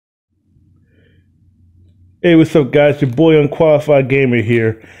Hey, what's up, guys? Your boy Unqualified Gamer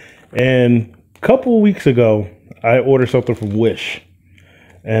here. And a couple of weeks ago, I ordered something from Wish.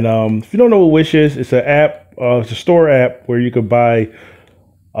 And if you don't know what Wish is, it's an app, it's a store app where you could buy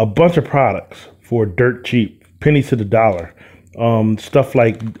a bunch of products for dirt cheap, pennies to the dollar. Stuff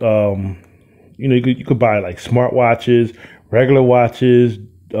like, you could buy like smartwatches, regular watches,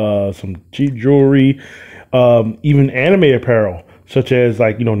 some cheap jewelry, even anime apparel, such as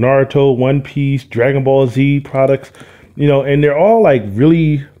like, Naruto, One Piece, Dragon Ball Z products, and they're all like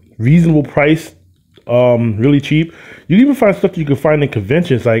really reasonable price, really cheap. You can even find stuff that you can find in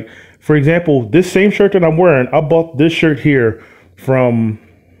conventions. Like, for example, this same shirt that I'm wearing, I bought this shirt here from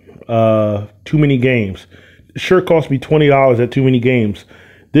Too Many Games. The shirt cost me $20 at Too Many Games.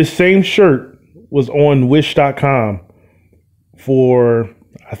 This same shirt was on Wish.com for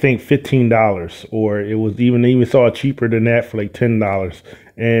I think $15, or it was even saw it cheaper than that for like $10.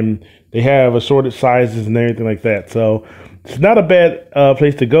 And they have assorted sizes and everything like that. So it's not a bad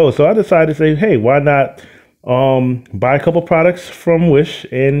place to go. So I decided to say, hey, why not buy a couple products from Wish?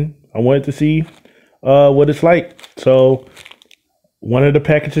 And I wanted to see what it's like. So one of the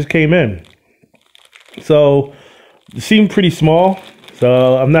packages came in. So it seemed pretty small.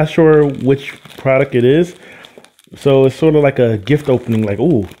 So I'm not sure which product it is. So it's sort of like a gift opening, like,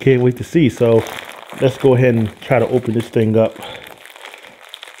 oh, can't wait to see. So let's go ahead and try to open this thing up.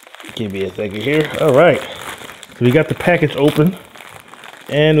 Give me a second here. All right. So we got the package open.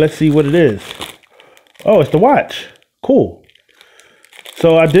 And let's see what it is. Oh, it's the watch. Cool.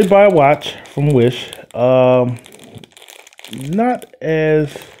 So I did buy a watch from Wish. Not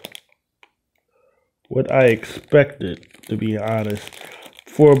as what I expected, to be honest.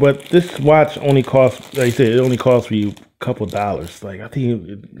 But this watch only cost, like I said, it only cost me a couple dollars. Like I think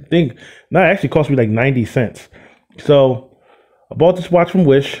no, it actually cost me like 90 cents. So I bought this watch from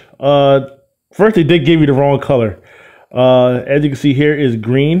Wish. First they did give me the wrong color. As you can see here is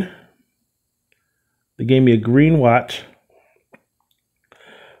green. They gave me a green watch,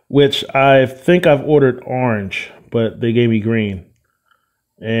 which I think I've ordered orange, but they gave me green.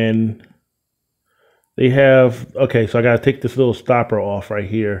 And they have, okay, so I got to take this little stopper off right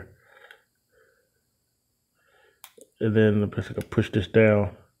here. And then I can push this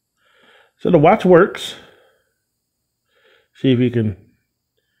down. So the watch works. See if you can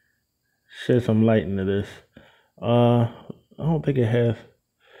shed some light into this. I don't think it has.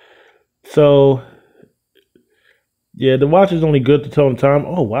 So, yeah, the watch is only good to tell the time.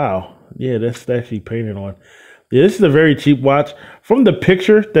 Oh, wow. Yeah, that's actually painted on. Yeah, this is a very cheap watch. From the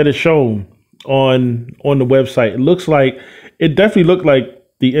picture that is shown on the website, it definitely looked like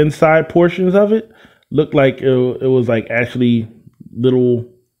the inside portions of it looked like it was like actually little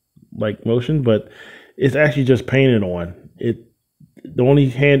like motion, but it's actually just painted on it. The only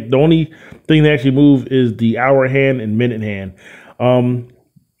thing that actually move is the hour hand and minute hand. I'm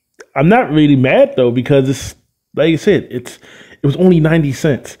not really mad though, because it's like I said, it was only 90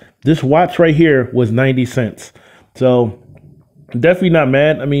 cents. This watch right here was 90 cents. So definitely not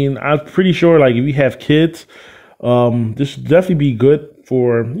mad. I mean, I'm pretty sure like if you have kids, this would definitely be good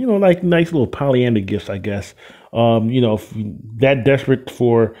for, like nice little Pollyanna gifts, I guess. If you're that desperate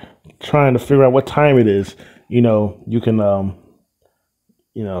for trying to figure out what time it is, you can,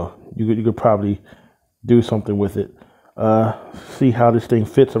 you could probably do something with it. See how this thing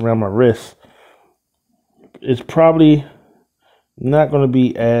fits around my wrist. It's probably not going to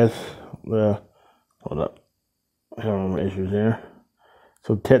be as, hold up. I don't know issues there.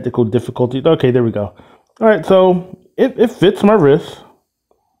 So technical difficulties. Okay, there we go. All right, so it fits my wrist.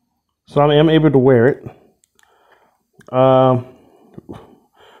 So I am able to wear it.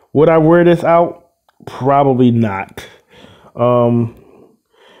 Would I wear this out? Probably not.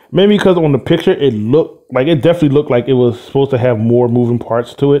 Maybe because on the picture it definitely looked like it was supposed to have more moving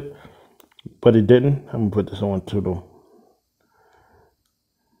parts to it, but it didn't. I'm gonna put this on to the.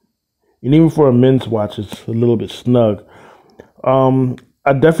 And even for a men's watch, it's a little bit snug. I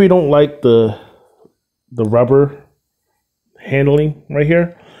definitely don't like the rubber handling right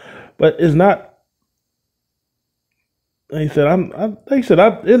here, but it's not. Like I said,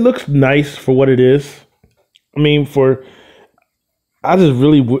 it looks nice for what it is. I mean,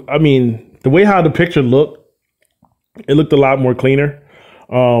 the way how the picture looked, it looked a lot more cleaner.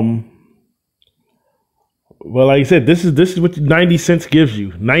 Well, like I said, this is what 90 cents gives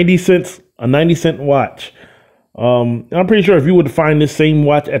you. 90 cents, a 90-cent watch. I'm pretty sure if you were to find this same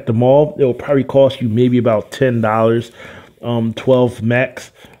watch at the mall, it will probably cost you maybe about $10, 12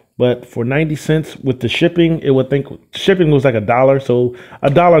 max. But for 90 cents with the shipping, shipping was like $1, so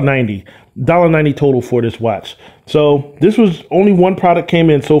 $1.90. $1.90 total for this watch. So this was only one product came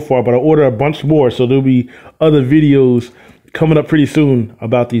in so far, but I ordered a bunch more. So there'll be other videos coming up pretty soon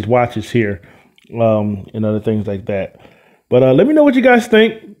about these watches here, and other things like that. But let me know what you guys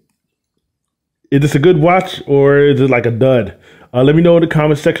think. Is this a good watch or is it like a dud? Let me know in the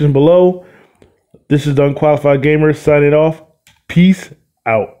comment section below. This is the Unqualified Gamer signing off. Peace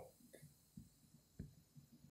out.